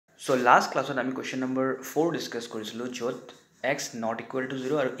So last class আমি question number 4 discuss কৰিছিলো যত x not equal to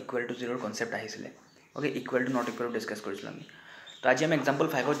 0 আৰু equal to 0 concept আহিছিলে okay equal to not equal to discuss কৰিছিলো আমি তো আজি আমি example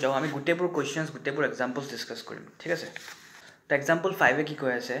 5 ত যাও আমি গুটেবোৰ questions গুটেবোৰ examples discuss কৰিম ঠিক আছে তো example 5 এ কি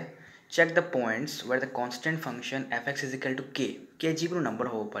কৈ আছে check the points where the constant function fx is equal to k যিকোনো নম্বৰ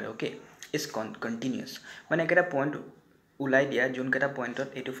হ'ব পাৰে okay is continuous মানে একটা পয়েন্ট উলাই দিয়া যোন কেটা পয়েন্টত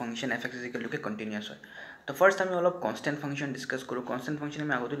এটো function fx is equal to k continuous হয় তো ফার্স্ট আমি অলপ কনস্ট্যান্ট ফাংশন ডিসকাস কৰো কনস্ট্যান্ট ফাংশন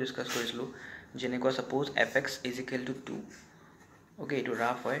আমি আগতে ডিসকাস কৰিছিলো যেনেকুৱা suppose fx is equal to 2 okay এটো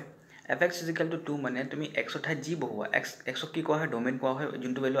রাফ হয় fx is equal to 2 মানে তুমি x অথাই জি বহুৱা x কি কোৱা হয় ডোমেইন কোৱা হয়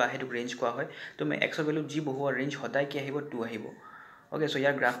যোনটো ভ্যালু আহে তো ৰেঞ্জ কোৱা হয় তুমি x ৰ ভ্যালু জি বহুৱা ৰেঞ্জ হদাই কি আহিব 2 আহিব ওকে সো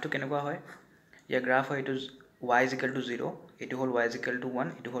ইয়াৰ গ্ৰাফটো কেনেকুৱা হয় ইয়াৰ গ্ৰাফ হয় ইটো y is equal to 0 এটো হল y is equal to 1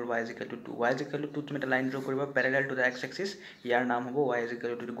 এটো হল y is equal to 2 y is equal to 2 তুমি এটা লাইন ড্ৰ কৰিবা প্যাৰালাল টু দা x axis ইয়াৰ নাম হ'ব y is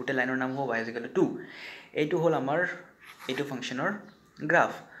equal to 2 গুটে লাইনৰ নাম হ'ব y is equal to 2 এইটো হল আমাৰ এইটো ফাংশনৰ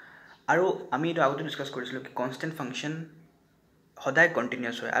গ্ৰাফ আৰু আমি এটা আগতে ডিসকাস কৰিছিলো কি কনস্ট্যান্ট ফাংশন হদাই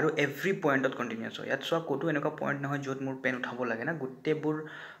কন্টিনিউয়াস হয় আৰু এভৰি পয়েন্টত কন্টিনিউয়াস হয় ইয়াত সব কোটো এনেকুৱা পয়েন্ট নহয় যত মোৰ পেন উঠাব লাগে না গুটেবোৰ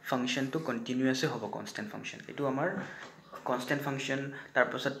ফাংশনটো কন্টিনিউয়াসে হ'ব কনস্ট্যান্ট ফাংশন এটো আমাৰ কনস্ট্যান্ট ফাংশন তাৰ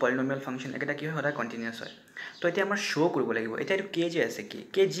পাছত পলিনোমিয়াল ফাংশন এটা কি হয় হদাই কন্টিনিউয়াস হয় তো এতিয়া আমাৰ শো কৰিব লাগিব এটা এটো কে যে আছে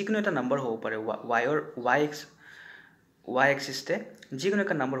কে যিকোনো এটা নম্বৰ হ'ব পাৰে y or y axis তে যিকোনো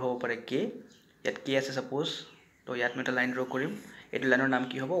এটা নম্বৰ হ'ব পাৰে কে ইয়াত কে আছে সাপোজ তো ইয়াত মই এটা লাইন ড্ৰ কৰিম এটো লাইনৰ নাম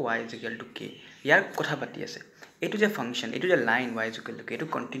কি হ'ব y is equal to k ইয়াৰ কথা পাতি আছে এটো যে ফাংশন এটো যে line y is equal to k এটো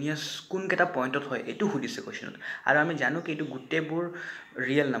কন্টিনিউয়াস কোন কেটা পয়েন্টত হয় এটো হুদিছে কোৱেশ্চনত আৰু আমি জানো কি এটো গুটেবোৰ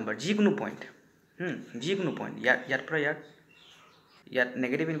ৰিয়েল নম্বৰ যিকোনো পয়েন্ট যিকোনো পয়েন্ট ইয়াত পৰা ইয়াত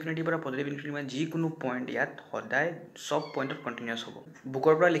নেগেটিভ ইনফিনিটি পৰা পজিটিভ ইনফিনিটি মানে যিকোনো পয়েন্ট ইয়াত হদাই সব পয়েন্টত কন্টিনিউয়াস হ'ব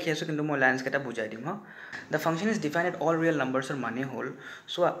বুকৰ পৰা লিখি আছো কিন্তু মই লাইনস কেটা বুজাই দিম হ the function is defined at all real numbers or মানে হল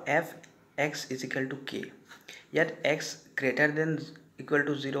so f x is equal to k ইয়াত x greater than equal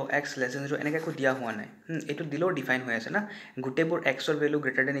to 0 x less than 0 এনেকা কো দিয়া হোৱা নাই এটো দিলো ডিফাইন হৈ আছে না গুটেবোৰ x ৰ value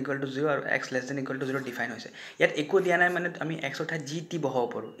greater than equal to 0 আৰু x less than equal to 0 define হৈছে ইয়াত একো দিয়া নাই মানে আমি x অথা g t বহাব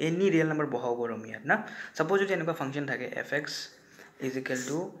পাৰো এনি ৰিয়েল নম্বৰ বহাব পাৰো আমি ইয়াত না সাপোজ যদি এনেকুৱা ফাংশন থাকে fx is equal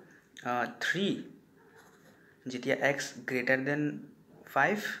to 3 যেতিয়া x greater than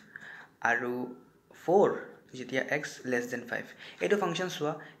 5 আৰু 4 যেতিয়া x less than 5 এটো ফাংশন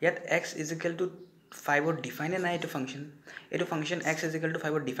সোয়া ইয়াত x is equal to 5 or define নাই এটো function x is equal to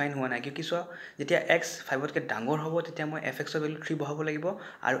 5 or define হোৱা নাই কিকি সোয়া যেতিয়া x 5 তকে ডাঙৰ হ'ব তেতিয়া মই fx ৰ ভ্যালু 3 বহাব লাগিব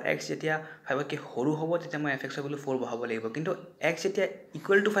আৰু x যেতিয়া 5 তকে সৰু হ'ব তেতিয়া মই fx ৰ ভ্যালু 4 বহাব লাগিব কিন্তু x যেতিয়া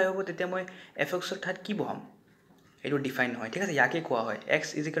ইকুৱেল টু 5 হ'ব তেতিয়া মই fx ৰ ঠাইত কি বহাম এটো ডিফাইন হয় ঠিক আছে ইয়াকে কোৱা হয় x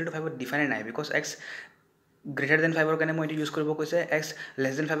is equal to 5 to define নাই বিকজ x greater than 5 ৰ কাৰণে মই এটো ইউজ কৰিব কৈছে x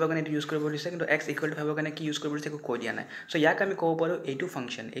less than 5 ৰ কাৰণে এটো ইউজ কৰিব দিছে কিন্তু x equal to 5 ৰ কাৰণে কি ইউজ কৰিব দিছে কৈ দিয়া নাই সো ইয়াক আমি ক'ব পাৰো এইটো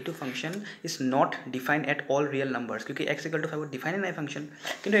function is not defined at all real numbers কিউকি x equal to 5 to define নাই ফাংশন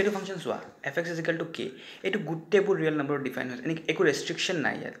কিন্তু এইটো function soya fx is equal to k এইটো গুটেবোৰ ৰিয়েল নম্বৰ ডিফাইন হৈছে এনে একো ৰেষ্ট্ৰিকশন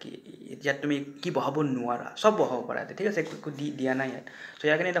নাই ইয়াত তুমি কি বহাব নোৱাৰা সব বহাব পাৰা ঠিক আছে একো দিয়া নাই ইয়াত সো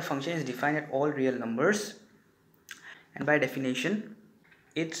ইয়াৰ কাৰণে এটা function is defined at all real numbers and by definition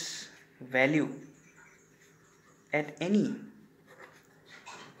its value at any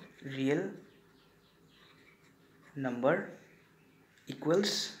real number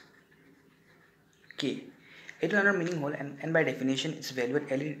equals k এটো আনৰ meaning hall and by definition its value at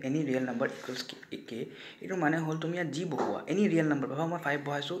any real number equals k এটো মানে হল তুমি ইয়াত G বহুৱা any real number ভাবা মই 5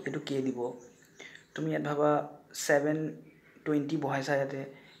 বহাইছো এটো k দিব তুমি ইয়াত ভাবা 720 বহাইছা ইয়াতে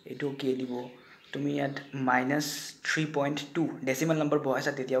এটো k দিব তুমি ইয়াত -3.2 ডেসিমাল নম্বৰ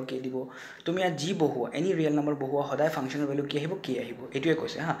বহাইছা তেতিয়াও k দিব তুমি ইয়াত G বহুৱা any real number বহুৱা হদাই ফাংশনৰ value কি আহিব k আহিব এটোৱে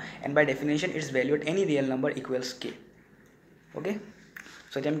কৈছে হা and by definition its value at any real number equals k okay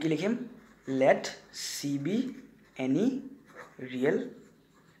so এতিয়া আমি কি লিখিম let c be any real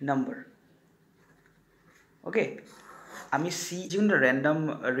number okay আমি c যোনটো র্যান্ডম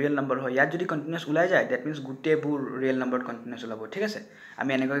রিয়েল নাম্বার হয় ইয়াত যদি কন্টিনিউয়াস উলাই যায় that means গুটেবোৰ real number continuous ওলাব ঠিক আছে আমি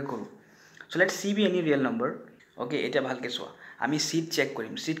এনেকৈ কৰো so let c be any real number okay এটা ভালকে সোয়া আমি c চেক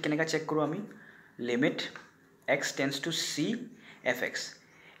কৰিম c কেনেকা চেক কৰো আমি limit x tends to c fx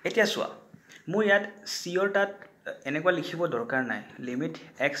এতিয়া সোয়া মই ইয়াত c ৰ তাত এনেকুৱা লিখিব দৰকাৰ নাই limit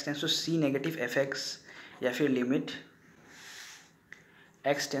x tends to c negative fx या फिर limit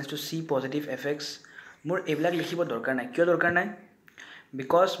x tends to c positive fx মোৰ এবিলাক লিখিব দৰকাৰ নাই কিয় দৰকাৰ নাই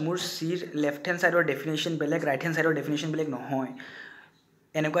বিকজ মোৰ c লেফট হ্যান্ড সাইডৰ ডেফিনিশন বেলেগ ৰাইট হ্যান্ড সাইডৰ ডেফিনিশন বেলেগ নহয়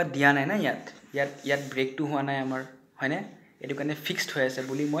এনেকুৱা দিয়া নাই না ইয়াত ব্ৰেক টু হোৱা নাই আমাৰ হয়নে এটো কাৰণে ফিক্সড হৈ আছে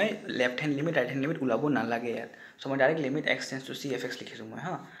বুলি মই left hand limit right hand limit উলাব না লাগে ইয়াত সো মই direct limit x tends to c fx লিখিছো মই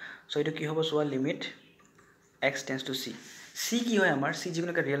হা সো এটো কি হ'ব সোৱা limit x tends to c কি হয় আমাৰ c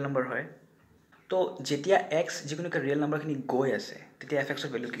যিকোনো এটা ৰিয়েল নম্বৰ হয় তো যেতিয়া এক্স যিকোনো এটা ৰিয়েল নাম্বাৰখিনি গৈ আছে তেতিয়া এফ এক্সৰ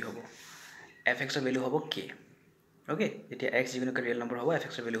ভেলু কি হ'ব এফ এক্সৰ ভেলু হ'ব কে ওকে যেতিয়া এক্স যিকোনো এটা ৰিয়েল নাম্বাৰ হ'ব এফ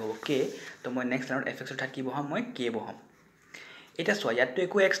এক্সৰ ভেলু হ'ব কে তো মই নেক্সট লাইনত এফ এক্সৰ ঠাইত কি বহাম মই কে বহাম এটা চোৱা ইয়াততো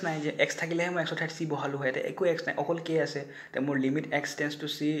একো এক্স নাই যে এক্স থাকিলেহে মই এক্সৰ ঠাইত চি বহালোঁ হয় এতিয়া একো এক্স নাই অকল কে আছে তে মোৰ limit x tends to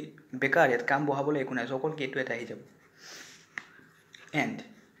C বেকাৰ ইয়াত কাম বহাবলৈ একো নাই অকল কেটো এটা আহি যাব এণ্ড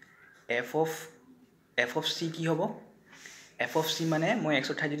এফ অফ চি কি হ'ব এফ অফ চি মানে মই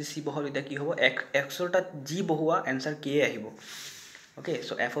এক্সৰ ঠাইত যদি চি বহাওঁ তেতিয়া কি হ'ব এক্সৰ তাত যি বহোৱা এনচাৰ কে আহিব okay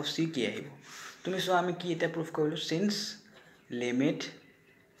so' F of C কে আহিব তুমি চোৱা আমি কি এতিয়া প্ৰুভ কৰিলোঁ signs limit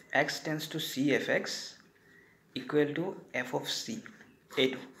x tends to C F x equal to F of C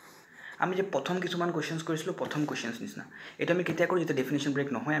এইটো আমি যে প্ৰথম কিছুমান কুৱেশ্যনছ কৰিছিলোঁ প্ৰথম কুৱেশ্যনছ নিচিনা এইটো আমি কেতিয়া কৰোঁ যেতিয়া ডেফিনেশ্যন ব্ৰেক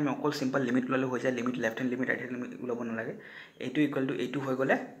নহয় আমি অকল চিম্পল লিমিট ল'লে হৈ যায় limit left hand limit right hand limit ওলাব নালাগে এইটো ইকুৱেল টু এইটো হৈ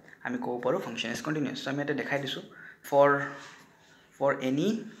গ'লে আমি ক'ব পাৰোঁ ফাংচন ইজ কণ্টিনিউছ চ' আমি এটা দেখাই দিছোঁ for any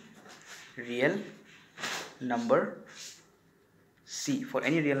real number C for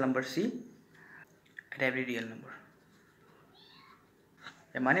any real number C at every real number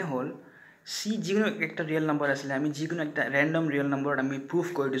মানে হ'ল চি যিকোনো একটা ৰিয়েল নাম্বাৰ আছিলে আমি যিকোনো একটা ৰেণ্ডম ৰিয়েল নাম্বাৰত আমি প্ৰুভ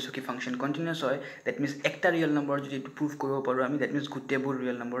কৰি দিছোঁ কি ফাংচন কণ্টিনিউছ হয় ডেট মিনছ একটা ৰিয়েল নাম্বাৰ যদি এইটো প্ৰুভ কৰিব পাৰোঁ আমি ডেট মিনছ গোটেইবোৰ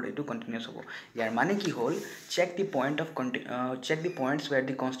ৰিয়েল নাম্বাৰত এইটো কণ্টিনিউছ হ'ব ইয়াৰ মানে কি হ'ল check the points ৱেৰ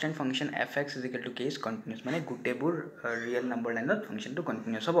the constant function F x is equal to K is continuous মানে গোটেইবোৰ ৰিয়েল নাম্বাৰ লাইনত ফাংচনটো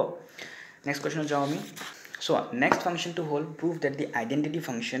কণ্টিনিউছ হ'ব নেক্সট কুৱেশ্যনত যাওঁ আমি চোৱা নেক্সট ফাংচনটো হ'ল prove date the identity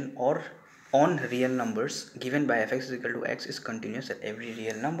function or on real numbers given by fx is equal to x is continuous at every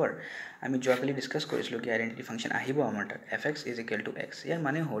real number আমি যোৱাকালি ডিছকাছ কৰিছিলোঁ কি আইডেণ্টিটি ফাংচন আহিব আমাৰ তাত fx is equal to x ইয়াৰ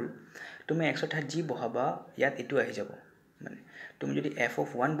মানে হ'ল তুমি x ঠাইত যি বহাবা ইয়াত এইটো আহি যাব মানে তুমি যদি f of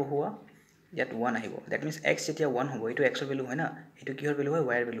 1 বহোৱা ইয়াত 1 আহিব দ্যাট মিনছ x যেতিয়া 1 হ'ব এইটো x ৰ ভেলু হয় না এইটো কিহৰ ভেলু হয়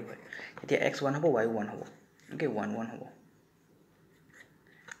y ৰ ভেলু হয় এতিয়া x 1 হ'ব y 1 হ'ব ওকে 1 1 হ'ব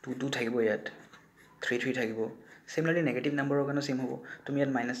 2 2 থাকিব ইয়াত 3 3 থাকিব Similarly, negative number organo same hobo. To me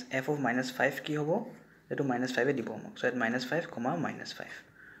at minus f of minus 5 ki hobo. That minus 5 di bomo. So at minus 5 comma minus 5.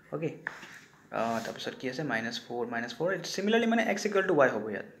 Okay. Tapisot ki ase minus 4 minus 4. It's similarly mane x equal to y hobo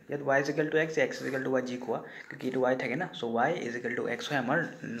yat. Yat y is equal to x is equal to y g koa. Kyunki etu y thake na. So y is equal to x hoy amar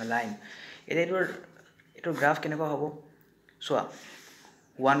line. Etu graph keneko hobo. So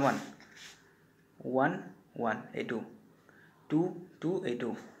 1 1 1 1 a2 2 2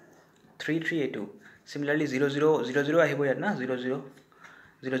 a2 3 3 a2 Similarly 0 0 0 0 আহিব ইয়াত না 0 0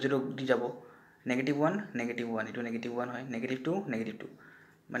 0 0 দি যাব negative 1 এটো negative 1 হয় negative 2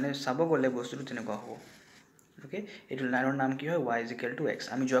 মানে চাব গ'লে বস্তুটো তেনেকুৱা হ'ব ওকে এটো লাইনৰ নাম কি হয় y is equal to x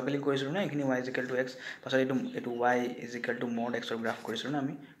আমি যোৱাকালি কৰিছিলোঁ না এখিনি y is equal to x পাছত এটো y is equal to mod x ৰ গ্ৰাফ কৰিছিলোঁ না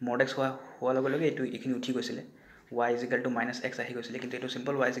আমি mod x হোৱা লগে লগে এটো এখিনি উঠি গৈছিলে y is equal to minus x আহি গৈছিলে কিন্তু এটো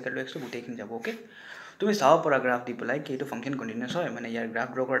simple y is equal to x গোটেইখিনি যাব ওকে তুমি চাও পৰা গ্ৰাফ দি পেলাই কি এটো ফাংচন কন্টিনিউয়াস হয় মানে ইয়াৰ গ্ৰাফ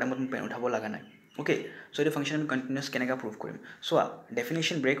ড্ৰ কৰাৰ টাইমত তুমি পেন উঠাব লাগা নাই ওকে সো এটো ফাংচন আমি কন্টিনিউয়াস কেনেকা প্ৰুভ কৰিম সো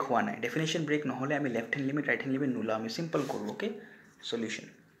ডেফিনিশন ব্ৰেক হোৱা নাই ডেফিনিশন ব্ৰেক নহলে আমি left hand limit right hand limit নুলা আমি সিম্পল কৰো okay solution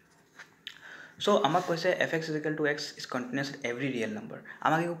So, amak koise fx is equal to x is continuous at every real number.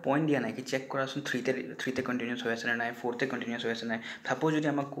 Amak eko point diya nai ki check kora sun 3 te continuous hoy ase na nai 4 te continuous hoy ase nai. Suppose jodi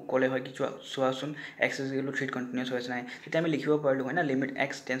amak kole hoy ki soa sun x is equal to 3 continuous hoy ase nai. Tete ami likhibo parlu hoy na limit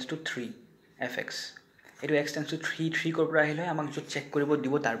x tends to 3 fx. Eto x tends to 3 kor pura ahile amak jo check koribo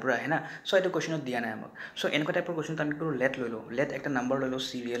dibo tar pura ahe na. So eto question ot diya nai amak. So enko type of question ami koru let loilo. Let ekta number loilo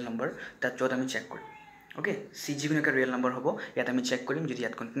c real number tat jot ami check korim. Okay, C যিকোনো একটা real number হবো ইয়াত আমি check কৰিম যদি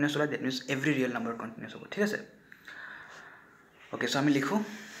ইয়াত continuous হয় that means every real number continuous হ'ব ঠিক আছে ওকে সো আমি লিখো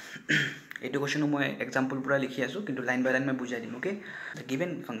এইটো কোৱেশ্চন মই এক্সাম্পল পুৰা লিখি আছো কিন্তু লাইন বাই লাইন মই বুজাই দিম okay the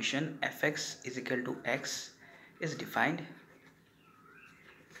given function fx is equal to x is defined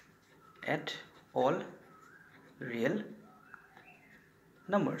at all real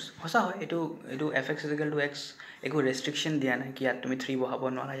numbers হসা হয় এটো fx is equal to x একো ৰেষ্ট্ৰিকশন দিয়া নাই কি ইয়াত তুমি 3 বহাব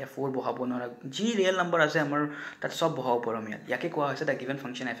নোৱাৰা या 4 বহাব নোৱাৰা যি ৰিয়েল নাম্বাৰ আছে আমাৰ তাত সব বহাব পাৰো আমি ইয়াকে কোৱা হৈছে the given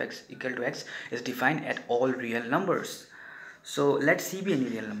function fx equal to x is defined at all real numbers so let c be any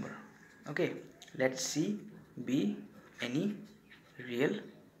real number okay let c be any real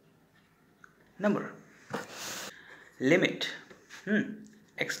number limit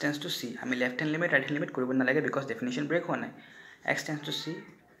x tends to c আমি left hand limit right hand limit কৰিব নালাগে because definition break হোৱা নাই x tends to c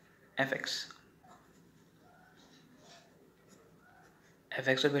fx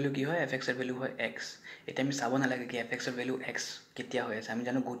fx এর value কি হয় fx এর value হয় x এটা আমি চাব না লাগে কি fx এর ভ্যালু x কেতিয়া হয় আছে আমি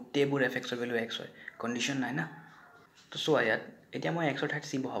জানো গোটেইবোৰ fx এর ভ্যালু x হয় কন্ডিশন নাই না তো সো ইয়াত এতিয়া মই x এর ঠাইত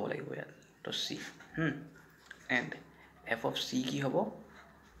c বহাব লাগিব ইয়াত তো c and f of c কি হ'ব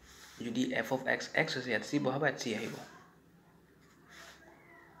যদি f of x x আছে ইয়াত c বহাবা ইয়াত c আহিব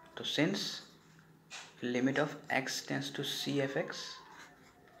তো since limit of x tends to c fx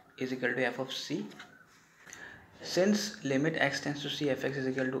is equal to f of c. Since limit x tends to c, fx is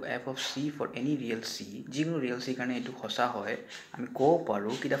equal to f of c for any real c, যিকোনো real c কাৰণে এইটো সঁচা হয়, আমি ক'ব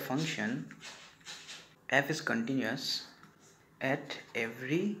পাৰোঁ কি the function f is continuous at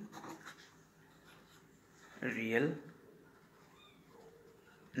every real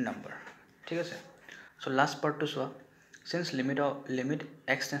number. ঠিক আছে, so last part to চোৱা. Since limit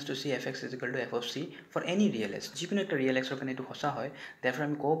x tends to c, fx is equal to f of c for any real s, যিকোনো একটা real x কাৰণে এইটো সঁচা হয়, therefore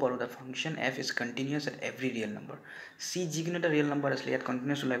আমি ক'ব পাৰোঁ the function f is continuous at every real number. c যিকোনো এটা real number আছিলে ইয়াত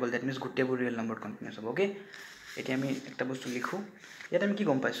continuous ওলাই গ'ল, that means গোটেইবোৰ real number continuous হ'ব. okay, এতিয়া আমি একটা বস্তু লিখোঁ. ইয়াত আমি কি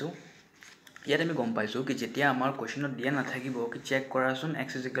গম পাইছোঁ, ইয়াত আমি গম পাইছোঁ কি যেতিয়া আমাৰ কুৱেশ্যনত দিয়া নাথাকিব কি চেক কৰাচোন x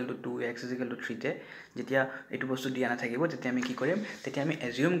is equal to 2, x is equal to 3 তে যেতিয়া এইটো বস্তু দিয়া নাথাকিব তেতিয়া আমি কি কৰিম, তেতিয়া আমি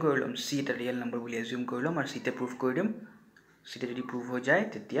এজিউম কৰি ল'ম c এটা ৰিয়েল নম্বৰ বুলি এজিউম কৰি ল'ম আৰু c তে প্ৰুভ কৰি দিম. c তে যদি প্ৰুভ হৈ যায়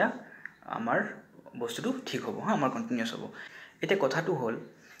তেতিয়া আমাৰ বস্তুটো ঠিক হ'ব, আমাৰ কণ্টিনিউয়াছ হ'ব. এতিয়া কথাটো হ'ল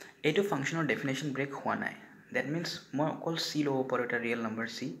এইটো ফাংচনৰ ডেফিনেশ্যন ব্ৰেক হোৱা নাই, দ্যাট মিনছ মই অকল c ল'ব পাৰোঁ এটা ৰিয়েল নম্বৰ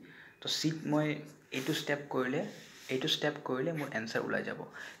c. তো c মই এইটো ষ্টেপ কৰিলে মোৰ এনসাৰ ওলাই যাব.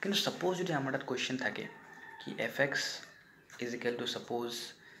 কিন্তু সাপোজ যদি আমাৰ তাত কোৱেশ্চন থাকে কি fx is equal to suppose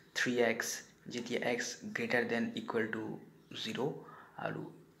 3x যেতিয়া x greater than equal to 0 আৰু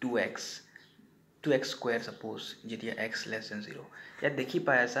 2x square suppose যেতিয়া x less than 0, ইয়াত দেখি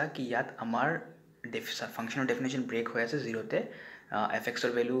পাই আছা কি ইয়াত আমাৰ ফাংচনৰ ডেফিনেশ্যন ব্ৰেক হৈ আছে 0 তে. fx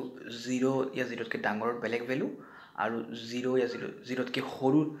ৰ ভ্যালু 0 या 0 তকৈ ডাঙৰ বেলেগ ভ্যালু আৰু 0 या 0 তকৈ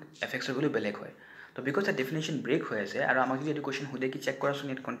সৰু fx ৰ ভ্যালু বেলেগ হয়. তো বিকজ দ্য ডেফিনেশ্যন ব্ৰেক হৈ আছে আৰু আমাক যদি এইটো কুৱেশ্যন সোধে কি চেক কৰাচোন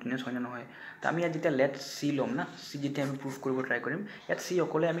ইয়াত কণ্টিনিউয়াছ হয় নে নহয়, তো আমি ইয়াত যেতিয়া লেট চি ল'ম না, চি যেতিয়া আমি প্ৰুভ কৰিব ট্ৰাই কৰিম, ইয়াত চি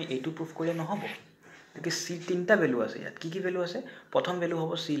অকলে আমি এইটো প্ৰুভ কৰিলে নহ'ব, গতিকে চি তিনিটা ভেলু আছে ইয়াত. কি ভেলু আছে, প্ৰথম ভেলু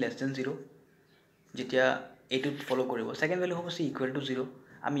হ'ব চি লেছ দেন 0 যেতিয়া এইটোত ফ'ল' কৰিব, ছেকেণ্ড ভেলু হ'ব চি ইকুৱেল টু 0.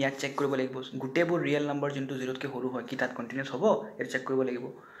 আমি ইয়াত চেক কৰিব লাগিব গোটেইবোৰ ৰিয়েল নম্বৰ যোনটো 0 তকৈ সৰু হয় কি তাত কণ্টিনিউয়াছ হ'ব, এইটো চেক কৰিব লাগিব.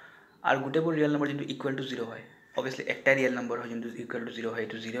 আৰু গোটেইবোৰ ৰিয়েল নম্বৰ যোনটো ইকুৱেল টু 0 হয়, অবভিয়াছলি একটা ৰিয়েল নম্বৰ হয় যোনটো ইকুৱেল টু 0 হয়,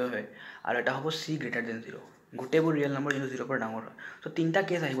 এইটো 0 হয়, আৰু এটা হ'ব চি গ্ৰেটাৰ দেন 0, গোটেইবোৰ ৰিয়েল নম্বৰ যোনটো 0 পৰা ডাঙৰ হয়. চ' তিনিটা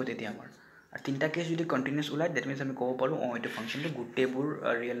কেছ আহিব তেতিয়া আমাৰ, আৰু তিনিটা কেছ যদি কণ্টিনিউয়াছ ওলায় ডেট মিনছ আমি ক'ব পাৰোঁ এইটো ফাংচনটো গোটেইবোৰ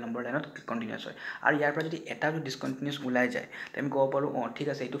ৰিয়েল নম্বৰ লাইনত কণ্টিনিউয়াছ হয়. আৰু ইয়াৰ পৰা যদি এটা যদি ডিছকণ্টিনিউয়াছ ওলাই যায় তে আমি ক'ব পাৰোঁ ঠিক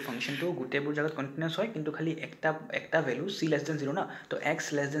আছে এইটো ফাংচনটো গোটেইবোৰ জেগাত কণ্টিনিউয়াছ হয়, কিন্তু খালি একটা ভেলু চি লেছ দেন 0 না, তো এক্স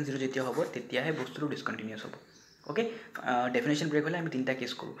লেছ দেন 0 যেতিয়া হ'ব তেতিয়াহে বস্তুটো ডিছকণ্টিনিউয়াছ হ'ব. ওকে, ডেফিনেশ্যন ব্ৰেক হ'লে আমি তিনিটা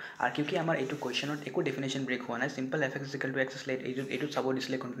কেছ কৰোঁ. আৰু কিউকি আমাৰ এইটো কুৱেশ্যনত একো ডেফিনেশ্যন ব্ৰেক হোৱা নাই, simple F x equal to x আছিলে, এইটোত চাব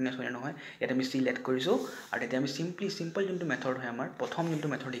দিছিলে কণ্টিনিউয়াছ হয় নে নহয়, ইয়াত আমি চি লেট কৰিছোঁ. আৰু তেতিয়া আমি চিম্পল যোনটো মেথড হয় আমাৰ প্ৰথম যোনটো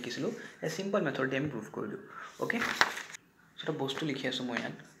মেথড শিকিছিলোঁ এই চিম্পল মেথড দি আমি প্ৰুভ কৰিলোঁ. অ'কে, চ' এটা বস্তু লিখি আছোঁ মই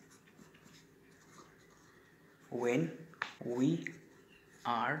ইয়াত, when we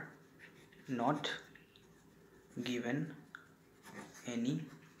are not given any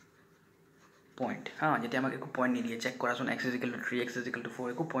point, যেতিয়া আমাক একো পইণ্ট নিদিয়ে, চেক কৰাচোন x is equal to 3, x is equal to 4,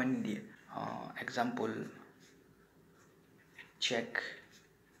 একো পইণ্ট নিদিয়ে. Example check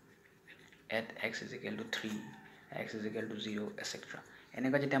at x is equal to 3, x is equal to 0, etc.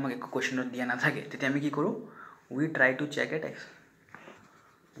 এনেকুৱা যেতিয়া আমাক একো কুৱেশ্যনত দিয়া নাথাকে তেতিয়া আমি কি কৰোঁ, we try to check at x,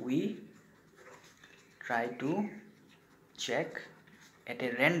 we try to check at a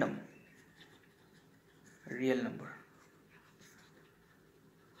random real number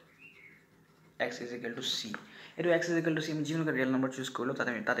x is equal to c. এইটো x is equal to c আমি যিকোনো এটা ৰিয়েল নম্বৰ চুজ কৰিলোঁ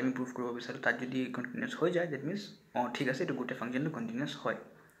তাত আমি প্ৰুভ কৰিব বিচাৰোঁ, তাত যদি কণ্টিনিউয়াছ হৈ যায় ডেট মিনছ ঠিক আছে এইটো গোটেই ফাংচনটো কণ্টিনিউয়াছ হয়.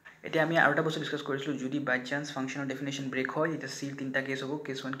 এতিয়া আমি আৰু এটা বস্তু ডিছকাছ কৰিছিলোঁ, যদি বাই চান্স ফাংচনৰ ডেফিনেশ্যন ব্ৰেক হয় তেতিয়া চিৰ তিনিটা কেছ হ'ব,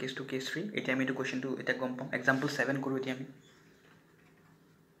 কেছ 1, কেছ 2, কেছ 3. এতিয়া আমি এইটো কুৱেশ্যনটো এতিয়া গম পাম. এক্সাম্পল 7 কৰোঁ. এতিয়া আমি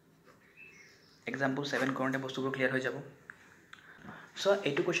এক্সাম্পল 7 কৰোঁতে বস্তুবোৰ ক্লিয়াৰ হৈ যাব. চ'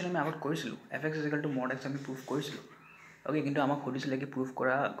 এইটো কুৱেশ্যন আমি আগত কৰিছিলোঁ, F x is equal to mod x আমি প্ৰুভ কৰিছিলোঁ. অ'কে, কিন্তু আমাক সুধিছিলে কি প্ৰুভ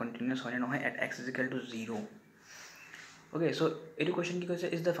কৰা কণ্টিনিউয়াছ হয় নে নহয় at x is equal to 0. Okay, চ' এইটো কুৱেশ্যন কি কৈছে,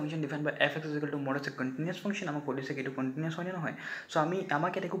 is the function define by F x is equal to mod x A continuous function. আমাক সুধিছে কি এইটো কণ্টিনিউয়াছ হয় নে নহয়. চ'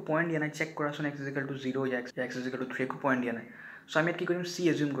 আমাক ইয়াত একো পইণ্ট দিয়া নাই, চেক কৰাচোন এক্স ইজ ইকুৱেল টু 0 या এক্স ইজ ইকুৱেল টু 3, একো পইণ্ট দিয়া নাই. চ' আমি ইয়াত কি কৰিম, চি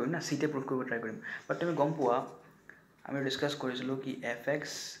এজিউম কৰিম না, চিতে প্ৰুভ কৰিব ট্ৰাই কৰিম. বাট তুমি গম পোৱা আমি ডিছকাছ কৰিছিলোঁ কি F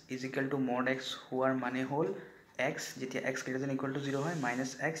x is equal to mod x হোৱাৰ মানে হ'ল এক্স যেতিয়া x greater than equal to 0 হয়,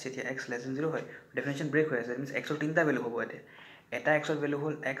 মাইনাছ এক্স যেতিয়া এক্স লেছ দেন 0 হয়. ডেফিনেশ্যন ব্ৰেক হৈ আছে, মিনছ এক্সৰ তিনিটা ভেলু হ'ব ইয়াতে. এটা এক্সৰ ভেলু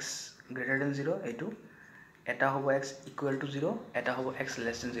হ'ল এক্স গ্ৰেটাৰ দেন 0 এইটো, এটা হ'ব এক্স ইকুৱেল টু 0, এটা হ'ব এক্স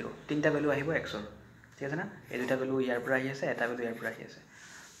লেছ দেন 0. তিনিটা ভেলু আহিব এক্সৰ, ঠিক আছে না. এই দুটা ভেলু ইয়াৰ পৰা আহি আছে, এটা ভেলু ইয়াৰ পৰা আহি আছে.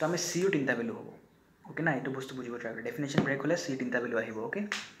 তো আমি চিও তিনিটা ভেলু হ'ব. অ'কে না, এইটো বস্তু বুজিব ট্ৰাই কৰোঁ. ডেফিনেশ্যন ব্ৰেক হ'লে চি তিনিটা ভেলু আহিব. Okay,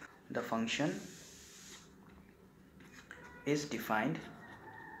 the function is defined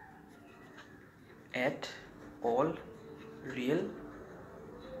at all real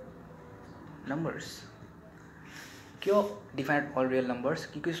numbers. কিয় ডিফাইন অল ৰিয়েল নাম্বাৰ্ছ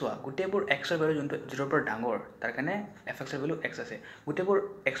কি কি চোৱা গোটেইবোৰ এক্সৰ ভেলু যোনটো 0ৰ পৰা ডাঙৰ তাৰ কাৰণে এফএক্সৰ ভেলু এক্স আছে গোটেইবোৰ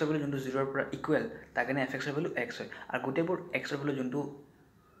এক্সৰ ভেলু যোনটো 0ৰ পৰা ইকুৱেল তাৰ কাৰণে এফএক্সৰ ভেলু এক্স হয় আৰু গোটেইবোৰ এক্সৰ ভেলু যোনটো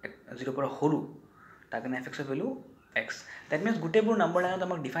 0ৰ পৰা সৰু তাৰ কাৰণে এফএক্সৰ ভেলু এক্স দ্যাট মিনছ গোটেইবোৰ নাম্বাৰ লাইনত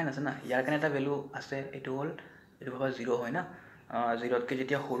আমাক ডিফাইন আছে না ইয়াৰ কাৰণে এটা ভেলু আছে এইটো হ'ল এইটো ভাবা 0 হয় না 0তকৈ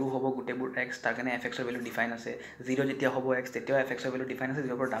যেতিয়া সৰু হ'ব গোটেইবোৰ এক্স তাৰ কাৰণে এফএক্সৰ ভেলু ডিফাইন আছে 0 যেতিয়া হ'ব এক্স তেতিয়াও এফএক্সৰ ভেলু ডিফাইন আছে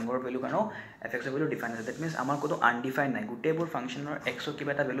 0ৰ পৰা ডাঙৰ ভেলু কাৰণেও এফএক্সৰ ভেলু ডিফাইন আছে দ্যাট মিনছ আমাৰ কোনো আনডিফাইন নাই গোটেইবোৰ ফাংচনৰ এক্সৰ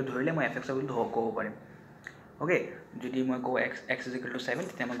কিবা এটা ভেলু ধৰিলে মই এফএক্সৰ ভেলু ক'ব পাৰিম ওকে যদি মই কওঁ এক্স ইজ ইকুৱেল টু 7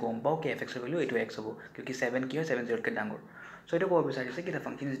 তেতিয়া মই গম পাওঁ কি এফএক্সৰ ভেলু এইটো এক্স হ'ব কিউকি 7 কি হয় 7 0তকৈ ডাঙৰ চ' এইটো ক'ব বিচাৰিছে কি the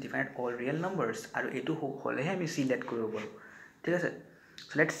function is define all real numbers আৰু এইটো হ'লেহে আমি চি লেট কৰিব পাৰোঁ ঠিক আছে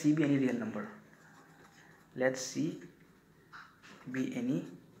চ' late C B any real number late C B any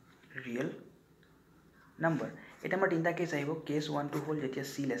real number এটা আমাৰ তিনিটা কেছ আহিব কেছ 1 হ'ল যেতিয়া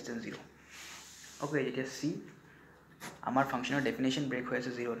চি লেছ দেন 0 অ'কে যেতিয়া চি আমাৰ ফাংচনৰ ডেফিনেশ্যন ব্ৰেক হৈ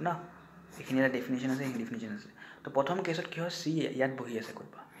আছে 0ত না এইখিনি এটা ডেফিনেশ্যন আছে এইখিনি ডেফিনেশ্যন আছে তো প্ৰথম কেছত কি হয় চি ইয়াত বহি আছে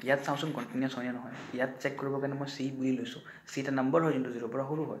ক'ৰবা ইয়াত চাওঁচোন কণ্টিনিউছ হয় নে নহয় ইয়াত চেক কৰিবৰ কাৰণে মই চি বুলি লৈছোঁ চি এটা নম্বৰ হয় যোনটো 0ৰ পৰা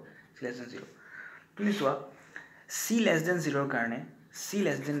সৰু হয় চি লেছ দেন 0 তুমি চোৱা চি লেছ দেন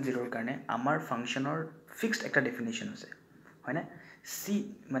 0ৰ কাৰণে আমাৰ ফাংচনৰ ফিক্সড এটা ডেফিনেশ্যন আছে হয়নে চি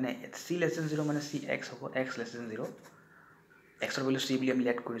মানে চি লেছ দেন 0 মানে চি এক্স হ'ব এক্স লেছ দেন 0 এক্সৰ ভেলু চি বুলি আমি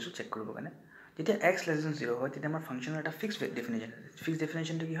লেট কৰিছোঁ চেক কৰিবৰ কাৰণে যেতিয়া এক্স লেছ দেন 0 হয় তেতিয়া আমাৰ ফাংচনৰ এটা ফিক্সড ডেফিনেশ্যন আছে ফিক্সড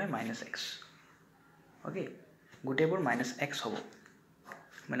ডেফিনেশ্যনটো কি হয় মাইনাছ এক্স অ'কে গোটেইবোৰ মাইনাছ এক্স হ'ব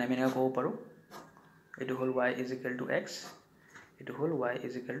মানে আমি এনেকৈ ক'ব পাৰোঁ এইটো হ'ল y is equal to x এইটো হ'ল y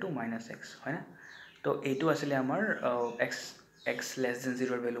is equal to minus x হয় না তো এইটো আছিলে আমাৰ এক্স লেছ দেন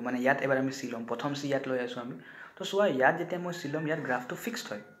 0ৰ ভেলু মানে ইয়াত এবাৰ আমি চি ল'ম প্ৰথম চি ইয়াত লৈ আছোঁ আমি তো চোৱা ইয়াত যেতিয়া মই চি ল'ম ইয়াত গ্ৰাফটো ফিক্সড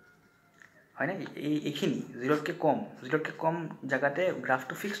হয়নে এইখিনি 0তকৈ কম জেগাতে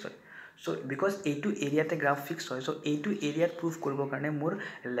গ্ৰাফটো ফিক্সড হয় চ' বিকজ এইটো এৰিয়াতে গ্ৰাফ ফিক্সড হয় চ' এইটো এৰিয়াত প্ৰুভ কৰিবৰ কাৰণে মোৰ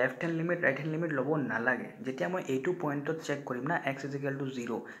left hand limit right hand limit ল'ব নালাগে যেতিয়া মই এইটো পইণ্টত চেক কৰিম না এক্স ইজ ইকুৱেল টু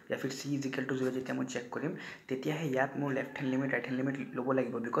 0 या फिर চি ইজ ইকুৱেল টু 0 যেতিয়া মই চেক কৰিম তেতিয়াহে ইয়াত মোৰ left hand limit right hand limit ল'ব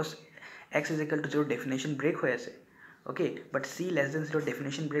লাগিব because x is equal to 0 definition brake হৈ আছে okay but C less than 0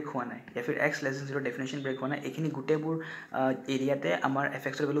 definition break हुआ ना या फिर x less than 0 definition break हुआ ना এইখিনি গোটেইবোৰ এৰিয়াতে আমাৰ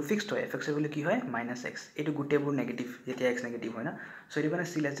এফএক্সৰ ভেলু ফিক্সড হয় এফএক্সৰ ভেলু কি হয় মাইনাছ এক্স এইটো গোটেইবোৰ নেগেটিভ যেতিয়া এক্স নেগেটিভ হয় না চ' এইটো কাৰণে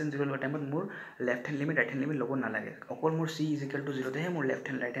চি লেছ দেন 0 লোৱাৰ টাইমত মোৰ left hand limit right hand limit ল'ব নালাগে অকল মোৰ চি ইজ ইকুৱেল টু 0তেহে মোৰ লেফ্ট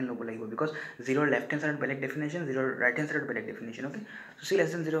হেণ্ড ৰাইট হেণ্ড ল'ব লাগিব বিকজ 0ৰ লেফ্ট হেণ্ড ছাইডত বেলেগ ডেফিনেশ্যন 0ৰ ৰাইট হেণ্ড ছাইডত বেলেগ definition okay so' C less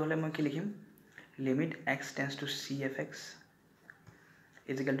than 0 হ'লে মই কি লিখিম limit x tends to C F x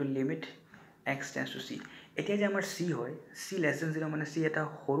is equal to limit x tends to C এতিয়া যে আমাৰ চি হয় চি লেছ দেন 0 মানে চি এটা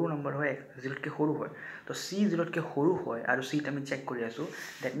সৰু নম্বৰ হয় 0তকৈ সৰু হয় তো চি 0তকৈ সৰু হয় আৰু চিত আমি চেক কৰি আছোঁ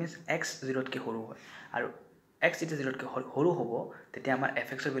ডেট মিনছ এক্স 0তকৈ সৰু হয় আৰু এক্স যেতিয়া 0তকৈ সৰু হ'ব তেতিয়া আমাৰ এফ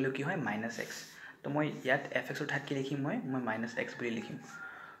এক্সৰ ভেলু কি হয় মাইনাছ এক্স তো মই ইয়াত এফ এক্সৰ ঠাইত কি লিখিম মই মাইনাছ এক্স বুলি লিখিম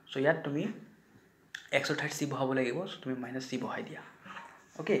চ' ইয়াত তুমি এক্সৰ ঠাইত চি বহাব লাগিব চ' তুমি মাইনাছ চি বহাই দিয়া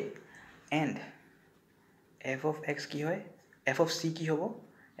okay and F of x কি হয় এফ অফ চি কি হ'ব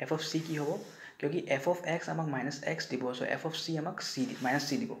এফ অফ চি কি হ'ব क्योंकि एफ ऑफ एक्स आमक minus x the so F of सी आमक सी माइनस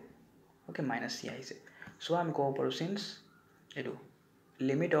सी दी ओके माइनस सी आई सो आम कब पारो since you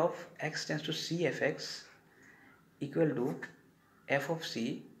limit of x tense to C F x equal to F of C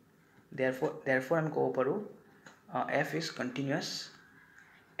therefore आम कब पारो F is continuous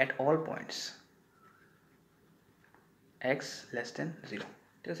at all points x less than 0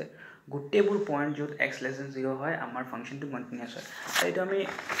 ठीक है गोटेबूर point जो x less than 0 है आमार function तो कंटिन्यूअस है तो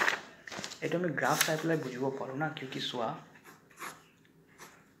এইটো আমি গ্ৰাফ চাই পেলাই বুজিব পাৰোঁ না কিউকি চোৱা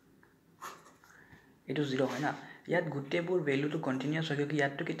এইটো 0 হয় না ইয়াত গোটেইবোৰ ভেলুটো কণ্টিনিউৱাছ হয় কিউকি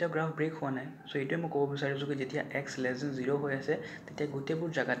ইয়াততো কেতিয়াও গ্ৰাফ ব্ৰেক হোৱা নাই চ' এইটোৱে মই ক'ব বিচাৰিছোঁ কি যেতিয়া এক্স লেছ দেন 0 হৈ আছে তেতিয়া গোটেইবোৰ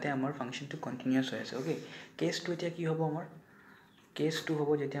জেগাতে আমাৰ ফাংচনটো কণ্টিনিউৱাছ হৈ আছে অ'কে কেছটো এতিয়া কি হ'ব আমাৰ কেছটো হ'ব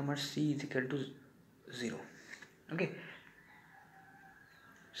যেতিয়া আমাৰ C is equal to 0 okay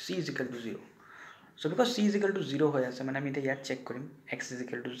C is equal to 0 so' because C is equal to 0 হৈ আছে মানে আমি এতিয়া ইয়াত চেক কৰিম এক্স ইজ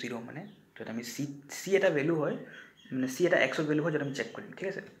ইকুৱেল টু 0 মানে য'ত আমি চি এটা ভেলু হয় মানে চি এটা এক্সৰ ভেলু হয় য'ত আমি চেক কৰিম ঠিক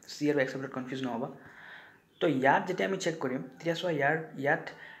আছে চি আৰু এক্সৰ ভিতৰত কনফিউজ নহ'বা তো ইয়াত যেতিয়া আমি চেক কৰিম তেতিয়া চোৱা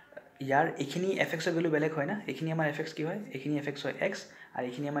ইয়াৰ এইখিনি এফ এক্সৰ ভেলু বেলেগ হয় না এইখিনি আমাৰ এফ এক্স কি হয় এইখিনি এফ এক্স হয় এক্স আৰু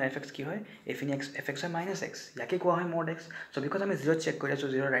এইখিনি আমাৰ এফ এক্স কি হয় এইখিনি এফ এক্স হয় মাইনাছ এক্স ইয়াকে কোৱা হয় মড এক্স চ' বিকজ আমি 0 চেক কৰি আছোঁ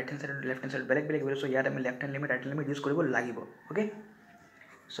 0 ৰাইট হেণ্ড ছাইড আৰু লেফ্ট হেণ্ড ছাইড বেলেগ বেলেগ ভেলু চ' ইয়াত আমি left hand limit right hand limit use কৰিব লাগিব okay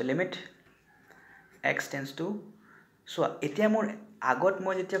so' limit x tends to চোৱা এতিয়া মোৰ আগত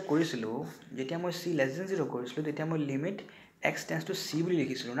মই যেতিয়া কৰিছিলোঁ যেতিয়া মই চি লেছ দেন 0 কৰিছিলোঁ তেতিয়া মই limit x tends to C বুলি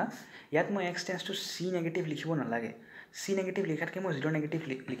লিখিছিলোঁ না ইয়াত মই x tends to C negative লিখিব নালাগে C negative লিখাতকৈ মই 0 negative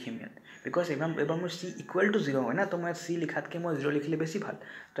লিখিম ইয়াত বিকজ এবাৰ মোৰ C equal to 0 হয় না তো মই C লিখাতকৈ মই 0 লিখিলে বেছি ভাল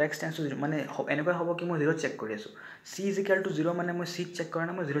তো x tends to 0 মানে এনেকুৱা হ'ব কি মই 0 চেক কৰি আছোঁ C is equal to 0 মানে মই C চেক কৰা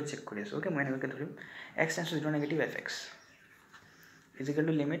নাই মই 0 চেক কৰি আছোঁ অ'কে মই এনেকুৱাকৈ ধৰিম x tends to 0 negative fx is equal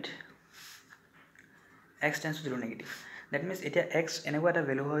to limit x tends to 0 negative that means এতিয়া x এনেকুৱা এটা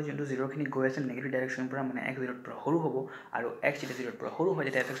ভেলু হয় যোনটো 0 খিনি গৈ আছে নেগেটিভ ডাইৰেকশ্যনৰ পৰা মানে x 0 পৰা সৰু হ'ব আৰু x যেতিয়া 0 পৰা সৰু হয়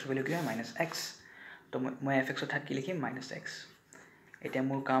তেতিয়া fx ৰ ভেলু কি হয় -x তো মই fx ৰ ঠাইত কি লিখিম -x এতিয়া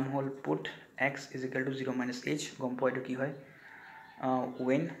মোৰ কাম হ'ল put x is equal to 0 minus h গম পোৱা এইটো কি হয়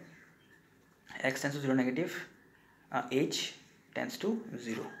when x tends to 0 negative h tends to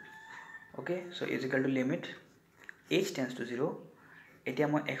 0 okay so is equal to limit h tends to 0 এতিয়া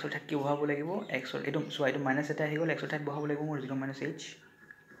মই x ৰ ঠাইত কি বহাব লাগিব x ৰ এইটো সো এইটো মাইনাস এটা আহি গ'ল x ৰ ঠাইত বহাব লাগিব মোৰ 0 minus h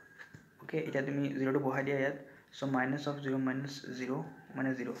okay এতিয়া তুমি 0 টো বহাই দিয়া ইয়াত so minus of 0 minus 0 মানে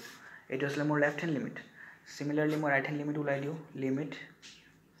 0 এইটো আসলে মোৰ লেফট হ্যান্ড লিমিট similarly মই রাইট হ্যান্ড লিমিট উলাই দিও limit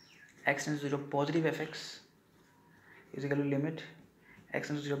x tends to 0 positive fx is equal to limit x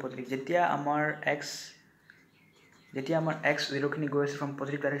tends to 0 positive যেতিয়া আমাৰ x 0 খিনি গৈ আছে from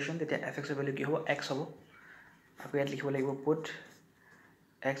positive direction তেতিয়া fx ৰ ভ্যালু কি হ'ব x হ'ব আকৌ ইয়াত লিখিব লাগিব put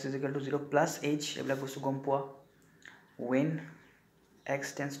x is equal to 0 plus h এবলা বস্তু গম পোৱা when x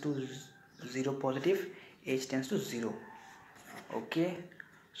tends to 0 positive h tends to 0 okay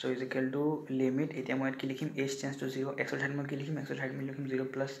so is equal to limit এতিয়া মই কি লিখিম h tends to 0 x ৰ ঠাইত মই কি লিখিম x ৰ ঠাইত মই লিখিম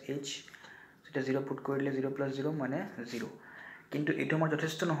 0 plus h এটা 0 পুট কৰিলে 0 plus 0 মানে 0 কিন্তু এটো আমাৰ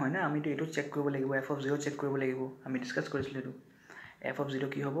যথেষ্ট নহয় না আমি তো এটো চেক কৰিব লাগিব f of 0 চেক কৰিব লাগিব আমি ডিসকাস কৰিছিলো এটো f of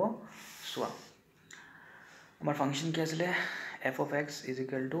 0 কি হ'ব সোয়া আমাৰ ফাংশন কি আছিল f of x is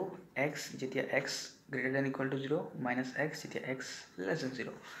equal to x যেতিয়া x greater than equal to 0 minus x যেতিয়া x less than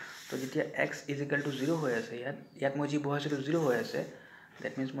 0 তো যেতিয়া x is equal to 0 হৈ আছে ইয়াত মই যি বহাইছিলো 0 হৈ আছে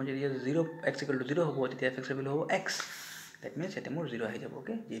that means মই যেতিয়া 0 x equal to 0 হ'ব তেতিয়া fx ৰ ভ্যালু হ'ব x that means এটা মোৰ 0 আহি যাব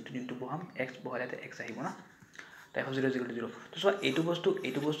ওকে যেটো দিনটো বহাম x বহালেতে x আহিব না তো f of 0 is equal to 0 তো সো এইটো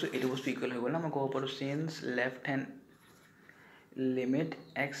বস্তু ইকুয়াল হৈ গ'ল না মই ক'ব পাৰো since left hand limit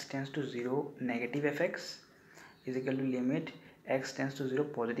x tends to 0 negative fx is equal to limit x tends to 0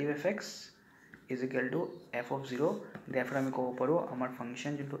 positive fx is equal to f of 0 therefore আমি ক'ব পাৰো আমাৰ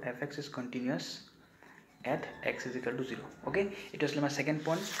ফাংশন যোনটো fx is continuous at x is equal to 0 okay it was my second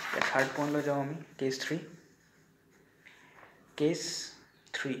point the third point লৈ যাও আমি case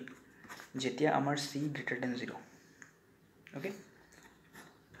 3 যেতিয়া আমাৰ c greater than 0 okay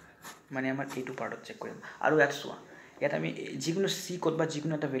মানে আমাৰ এইটো পাৰ্টত চেক কৰিম আৰু ইয়াত চোৱা ইয়াত আমি যিকোনো c কোড বা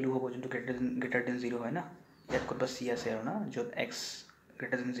যিকোনো এটা ভ্যালু হ'ব যোনটো greater than 0 হয় না ইয়াত কোড বা c আছে আৰু না যত x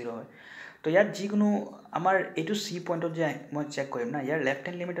greater than 0 হয় তো ইয়াত যিকোনো আমাৰ এইটো c পইণ্টত যে মই চেক কৰিম না ইয়াৰ লেফট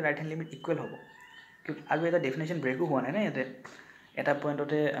হ্যান্ড লিমিট আৰু ৰাইট হ্যান্ড লিমিট ইকুৱেল হ'ব আৰু এটা ডেফিনেশন ব্ৰেকো হোৱা নাই না ইয়াতে এটা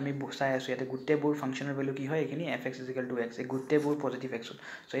পইণ্টতে আমি চাই আছো ইয়াতে গুটেবোৰ ফাংশনৰ ভ্যালু কি হয় এখিনি fx = x এই গুটেবোৰ পজিটিভ x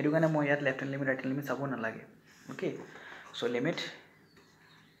সো এইটো কাৰণে মই ইয়াত left hand limit right hand limit চাব নালাগে okay so limit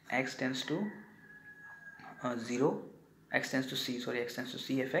x tends to 0 x tends to c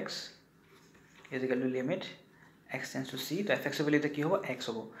fx is equal to limit x tends to c তো fx ৰ value কি হ'ব x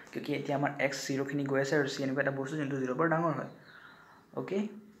হ'ব কিউকি এতিয়া আমাৰ x 0 খিনি গৈ আছে আৰু c এনেকুৱা এটা বস্তু যোনটো 0 পৰা ডাঙৰ হয় ওকে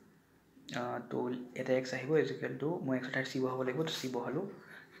তো এটা x আহিব is equal to মই x ঠাইত c বহাব লাগিব তো c বহালো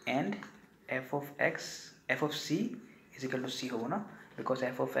and f of c is equal to c হ'ব না because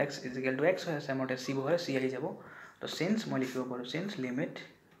f of x is equal to x হয় আছে আমাৰ c বহালে c আহি যাব তো since মই লিখিব পাৰো since limit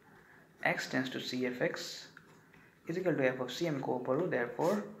x tends to c fx is equal to f of c আমি ক'ব পাৰো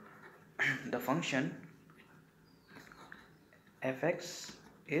therefore the function fx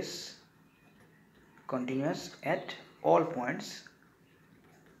is continuous at all points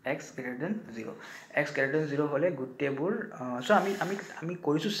x greater than 0 x greater than 0 হলে গুটেবোৰ সো আমি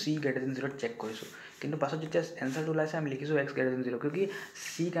কৰিছো c greater than 0 চেক কৰিছো কিন্তু পাছত যেতিয়া আনসাৰ ওলাইছে আমি লিখিছো x greater than 0 কিউকি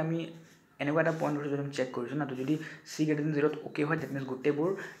c আমি এনেকুৱা এটা পইণ্ট যদি আমি চেক কৰিছো না তো যদি c greater than 0 ওকে হয় that means গুটেবোৰ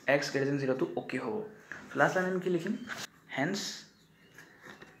x greater than 0 তো ওকে হ'ব লাস্ট লাইন আমি কি লিখিম hence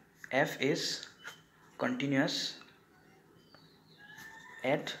f is continuous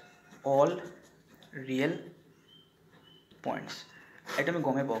at all real points এটা আমি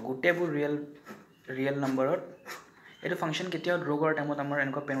গমে পাও গুটেবোৰ ৰিয়েল নম্বৰত এটো ফাংশন কেতিয়াও ড্ৰ কৰাৰ টাইমত আমাৰ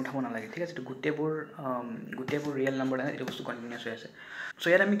এনেকুৱা পেন উঠাব নালাগে ঠিক আছে তো গুটেবোৰ ৰিয়েল নম্বৰ আছে এটো বস্তু কন্টিনিউয়াস হৈ আছে সো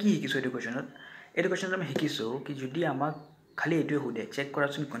ইয়াত আমি কি শিকিছো এটো কোৱেশ্চনত আমি শিকিছো কি যদি আমাক খালি এটোৱে হুদে চেক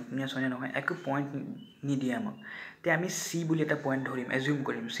কৰাচোন কন্টিনিউয়াস হয় নে নহয় একো পইণ্ট নিদিয়ে আমাক তে আমি c বুলি এটা পইণ্ট ধৰিম এজিউম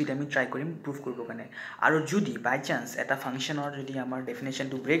কৰিম c আমি ট্ৰাই কৰিম প্ৰুফ কৰিব কাৰণে আৰু যদি বাই চান্স এটা ফাংশনৰ যদি আমাৰ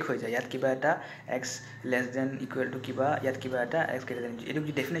ডেফিনেশনটো ব্ৰেক হৈ যায় ইয়াত কিবা এটা x less than equal to কিবা ইয়াত কিবা এটা x greater than এটো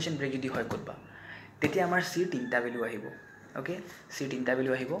যদি ডেফিনেশন ব্ৰেক যদি হয় ক'তবা তেতিয়া আমাৰ c তিনটা ভ্যালু আহিব ওকে c তিনটা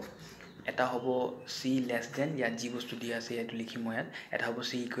ভ্যালু আহিব এটা হ'ব c লেছ দেন ইয়াত যি বস্তু দিয়া আছে এইটো লিখিম মই ইয়াত এটা হ'ব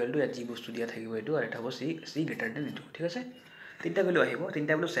c ইকুৱেল টু ইয়াত যি বস্তু দিয়া থাকিব এইটো আৰু এটা হ'ব c গ্ৰেটাৰ দেন এইটো ঠিক আছে তিনিটা ভ্যালু আহিব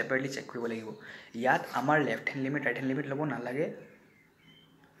তিনিটা ভ্যালু সেপাৰেটলি চেক কৰিব লাগিব ইয়াত আমাৰ left hand limit right hand limit ল'ব নালাগে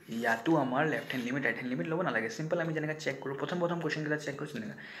ইয়াতো আমাৰ left hand limit right hand limit ল'ব নালাগে সিম্পল আমি যেনেকৈ চেক কৰোঁ প্ৰথম কোৱেশ্চন কেইটা চেক কৰিছোঁ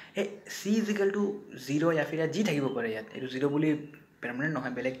তেনেকৈ এই c ইকুৱেল টু 0 या फिर ইয়াত যি থাকিব পাৰে ইয়াত এইটো 0 বুলি permanent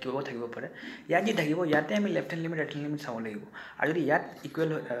নহয় বেলেগ কিবা থাকিব পাৰে ইয়াত যি থাকিব ইয়াতে আমি left hand limit right hand limit চাব লাগিব আৰু যদি ইয়াত ইকুৱেল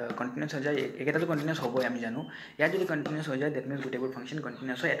কন্টিনিউয়াস হৈ যায় একেটাটো কন্টিনিউয়াস হ'বই আমি জানো ইয়াত যদি কন্টিনিউয়াস হৈ যায় দ্যাট মিন্স গোটেইবোৰ ফাংশন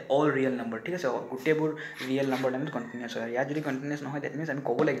কন্টিনিউয়াস হয় এট অল ৰিয়েল নাম্বাৰ ঠিক আছে গোটেইবোৰ ৰিয়েল নাম্বাৰ টাইমত কন্টিনিউয়াস হয় ইয়াত যদি কন্টিনিউয়াস নহয় দ্যাট মিন্স আমি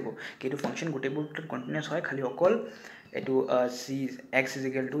ক'ব লাগিব কি এইটো ফাংশন গোটেইবোৰ কন্টিনিউয়াস হয় খালি অকল এইটো c x is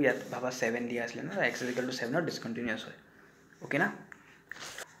equal to ইয়াত ভাবা 7 দিয়া আছিল না x is equal to 7 ৰ ডিসকন্টিনিউয়াস হয় ওকে না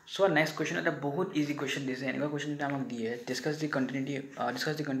So next question is a बहुत easy question this है question টা আমাক দিয়ে discuss the continuity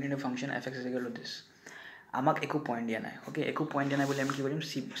function fx is equal to this আমাক একো পয়েন্ট দিয়া নাই ওকে একো পয়েন্ট দিয়া নাই বলে আমি কি কৰিম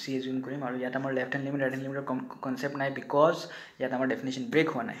c এজুম কৰিম আৰু ইয়াত আমাৰ left hand limit right hand লিমিটৰ concept নাই বিকজ ইয়াত আমাৰ ডেফিনিশন ব্ৰেক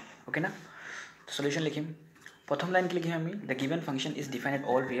হোৱা নাই ওকে না সলিউশন লিখিম প্ৰথম লাইন কি লিখিম আমি the given function is defined at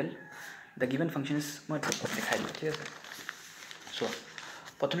all real the given function is মই দেখাই দিম ঠিক আছে সো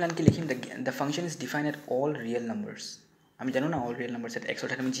প্ৰথম লাইন কি লিখিম the function is defined at all real numbers আমি জানো না all real number set x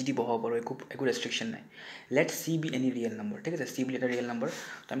অর্থাৎ আমি জি ডি বহাব পাৰো একো রেস্ট্রিকশন নাই late c B any real number ঠিক আছে c বি এটা রিয়েল নাম্বার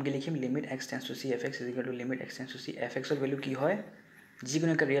তো আমি কি লিখিম limit x tends to c fx is equal to limit x tends to c fx এর ভ্যালু কি হয়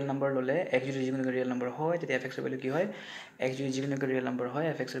যিকোনো একটা রিয়েল নাম্বার ললে x যদি যিকোনো একটা রিয়েল নাম্বার হয় তেতিয়া fx এর ভ্যালু কি হয় x যদি যিকোনো একটা রিয়েল নাম্বার হয়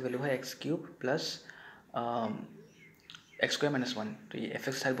fx এর ভ্যালু হয় x cube plus x square minus 1 তো এই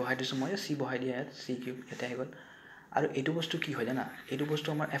fx সাইড বহাই দিছো মই c বহাই দিয়া ইয়াত c কিউব এটা হৈ গল আৰু এইটো বস্তু কি হয় জানা এইটো বস্তু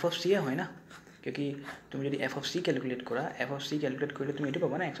আমাৰ f of c হয় না क्योंकि तुम यदि f of c कैलकुलेट करा f of c कैलकुलेट करले तुम एटु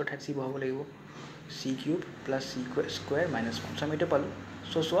पाबा ना 130 c बहाब লাগিব c cube plus c square minus 1 सो हम एटु पालो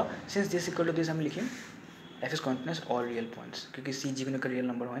so since this equal to this हम लिखिम f is continuous all real points क्योंकि c जिकোনো रियल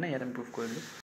नंबर হয় না ইয়াত আমি प्रूफ কৰিলো